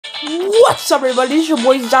What's up, everybody? This is your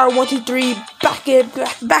boy Zara123 back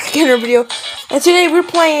again in a video, and today we're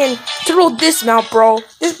playing Dismount, bro. I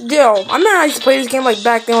remember I used to play this game like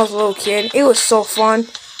back then when I was a little kid. It was so fun.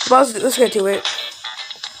 But let's get to it.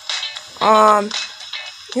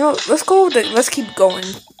 Let's keep going.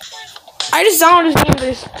 I just downloaded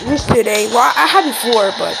this game this today. Well, I had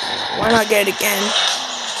before, but why not get it again?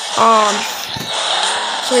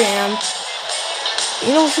 So yeah,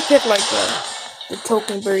 we should pick like the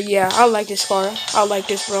token bird. Yeah, I like this car. I like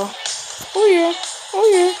this, bro. Oh yeah.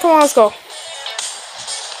 Come on, let's go.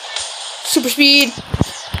 Super speed.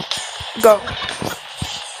 Go.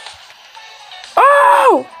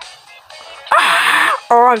 Oh! Ah!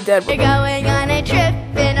 Oh, I'm dead, bro. We're going on a trip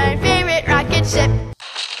in our favorite rocket ship.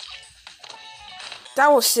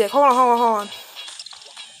 That was sick. Hold on.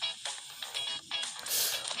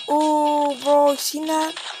 Oh, bro, you seen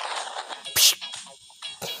that?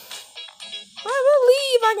 I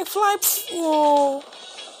believe I can fly. Whoa.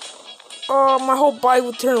 Oh, my whole body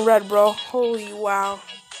would turn red, bro. Holy wow.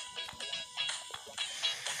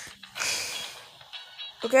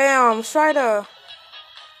 Okay, let's try the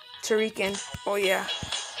Tarikan. Oh, yeah.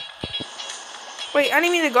 Wait, I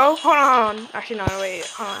didn't mean to go. Hold on. Actually, no, wait.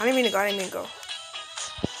 Hold on. I didn't mean to go.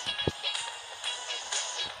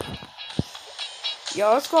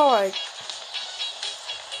 Yo, let's go, like,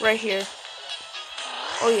 right here.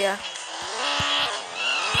 Oh, yeah.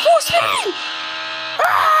 Full speed!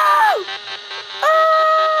 Oh!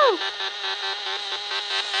 Oh!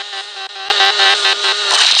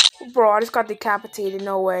 Bro, I just got decapitated.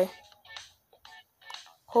 No way.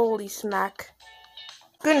 Holy smack.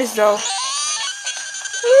 Goodness, though.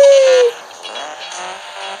 Whee!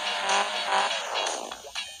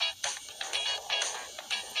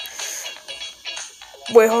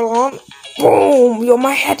 Wait, hold on. Boom! Yo,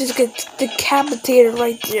 my head just gets decapitated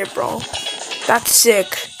right there, bro. That's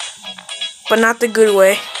sick. But not the good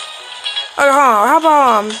way. Okay, hold on. How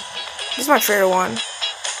about, this is my favorite one.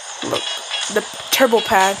 Look, the turbo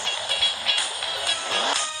pad.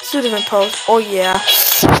 Two different pose. Oh, yeah.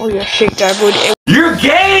 Oh, yeah, shake that booty. You're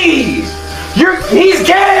gay! He's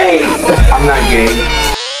gay! I'm not gay.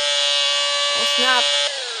 Oh, snap.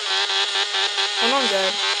 Oh, no, I'm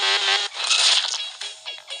dead.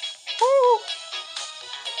 Oh.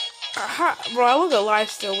 Bro, I look alive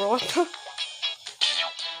still, bro. What the?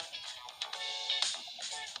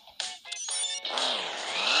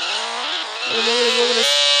 Look at this.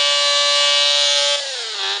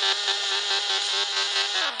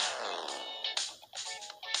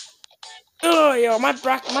 Oh, yo, my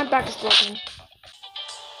back is broken.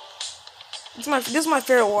 This is my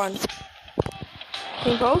favorite one.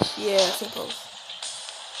 Same pose? Yeah, same pose.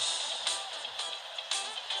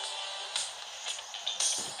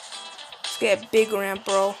 Let's get a big ramp,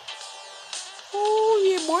 bro. Oh,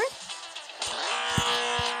 yeah, boy.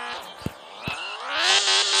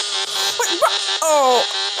 Wait, bro. Oh,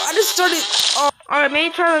 I just started. Oh. Alright,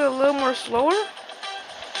 maybe try like a little more slower.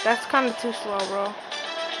 That's kind of too slow, bro.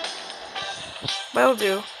 But it'll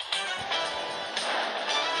do.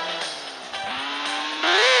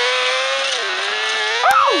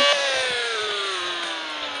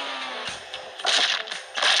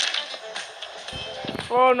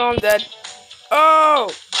 Oh no, I'm dead.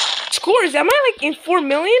 Oh! Scores, am I like in 4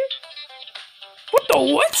 million? What the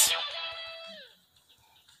what?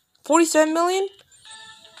 47 million?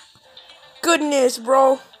 Goodness,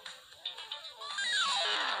 bro.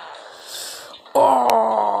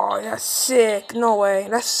 Oh, that's sick. No way.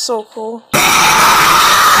 That's so cool.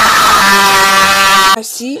 I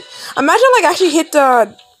see. Imagine like actually hit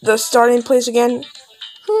the starting place again.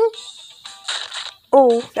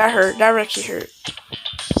 Oh, that hurt. That actually hurt.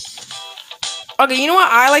 Okay, you know what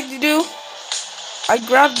I like to do? I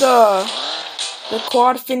grab the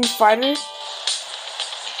quad fin fighter.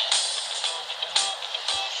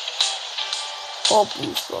 Oh,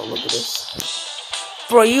 please, bro, look at this.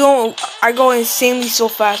 Bro, I go insanely so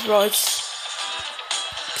fast, bro.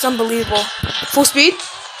 It's unbelievable. Full speed.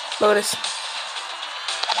 Look at this.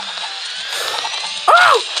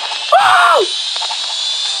 Oh! Oh!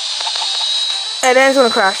 And then it's gonna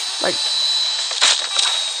crash. Like,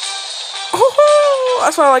 oh,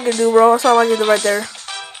 that's what I like to do, bro. That's what I like to do right there.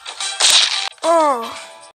 Oh.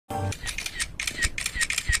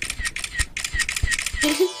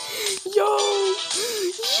 Yo!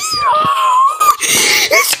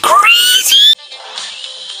 It's crazy!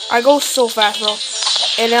 I go so fast, bro.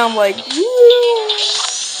 And then I'm like, nah.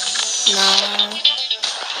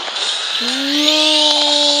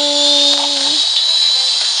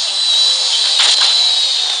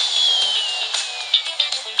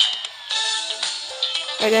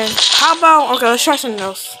 And then, how about, okay, let's try something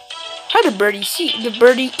else. How the birdie? See, the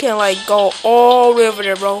birdie can like go all the way over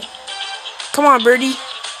there, bro. Come on, birdie.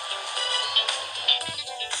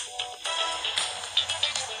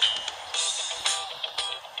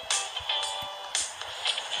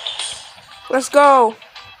 Let's go.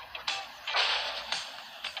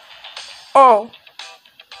 Oh.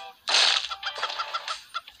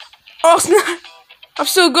 Oh, snap. I'm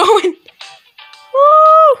still going.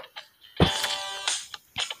 Woo.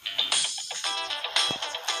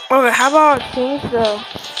 Okay, how about change the...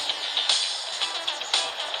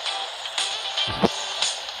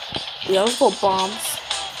 Yeah, let's put bombs.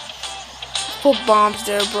 Let's put bombs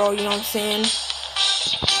there, bro. You know what I'm saying?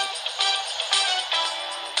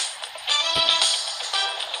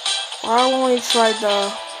 I only tried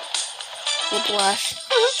the whiplash.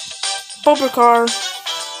 Bumper car.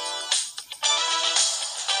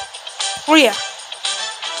 Oh yeah.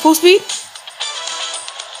 Full speed.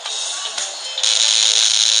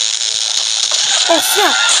 Oh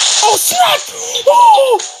snap! Oh snap!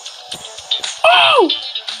 Oh! Oh!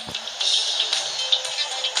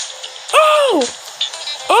 Oh!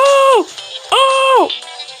 Oh! Oh!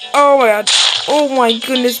 Oh my god! Oh my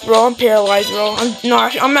goodness, bro! I'm paralyzed, bro.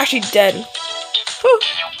 I'm actually dead. Whew.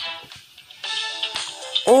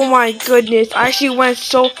 Oh my goodness! I actually went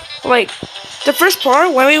so like the first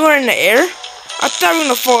part when we were in the air. I thought we were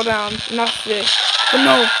gonna fall down, and that's it. But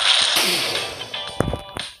no.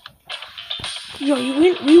 Yo,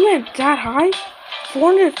 we went that high?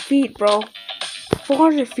 400 feet, bro.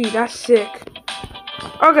 400 feet, that's sick.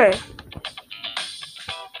 Okay.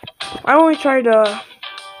 I only tried the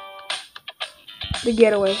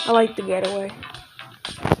getaway. I like the getaway.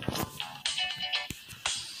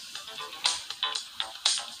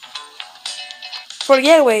 For the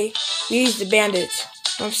getaway, we use the bandits.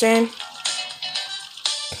 You know what I'm saying?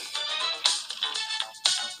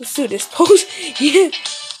 Let's do this pose. Yeah.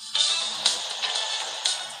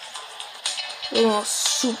 Oh,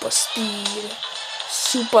 super speed.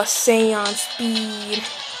 Super Saiyan speed.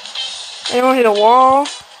 I don't hit a wall.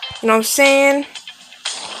 You know what I'm saying?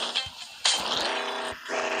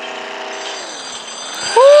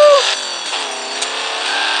 Woo!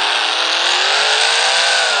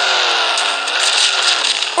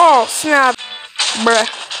 Oh, snap. Bruh.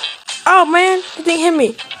 Oh, man. The thing hit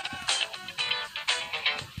me.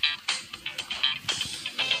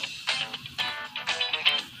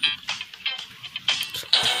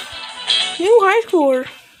 New high schooler.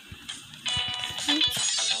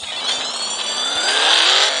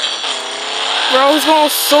 Bro, I was going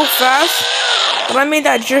so fast. When I made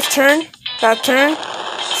that drift turn,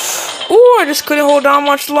 ooh, I just couldn't hold on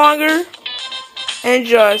much longer. And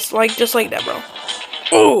just like that, bro.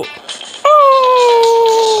 Ooh.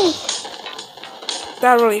 Oh!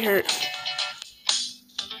 That really hurt.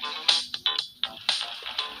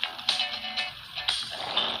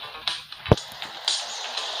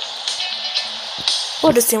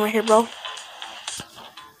 What this thing right here, bro?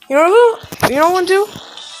 You know what? You know what to do?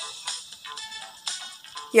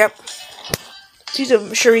 Yep. Let's use a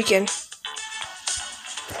shuriken.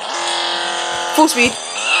 Full speed.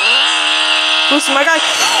 Full speed, my guy.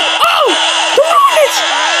 Oh! Who won it?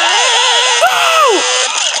 Oh!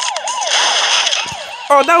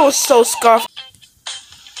 Oh, that was so scuffed.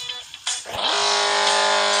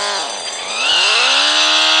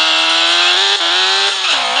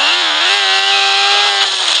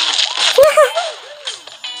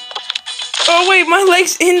 Oh wait, my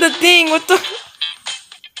leg's in the thing. What the?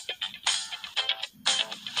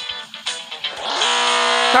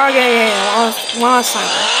 Okay, yeah. One last time.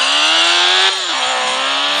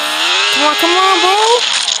 Come on, bro.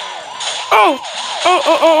 Oh.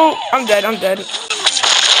 I'm dead.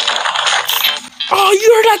 Oh, you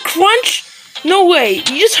heard that crunch? No way.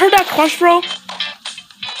 You just heard that crunch, bro?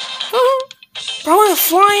 Bro, I'm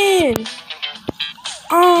flying.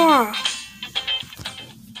 Ah.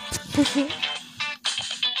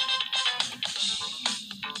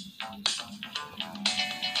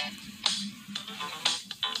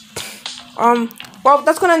 Well,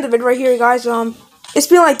 that's gonna end the video right here, guys. It's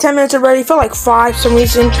been like 10 minutes already. It felt like 5 for some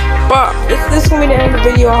reason. But this is gonna be the end of the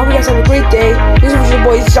video. I hope you guys have a great day. This was your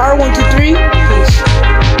boy Zara123. Peace.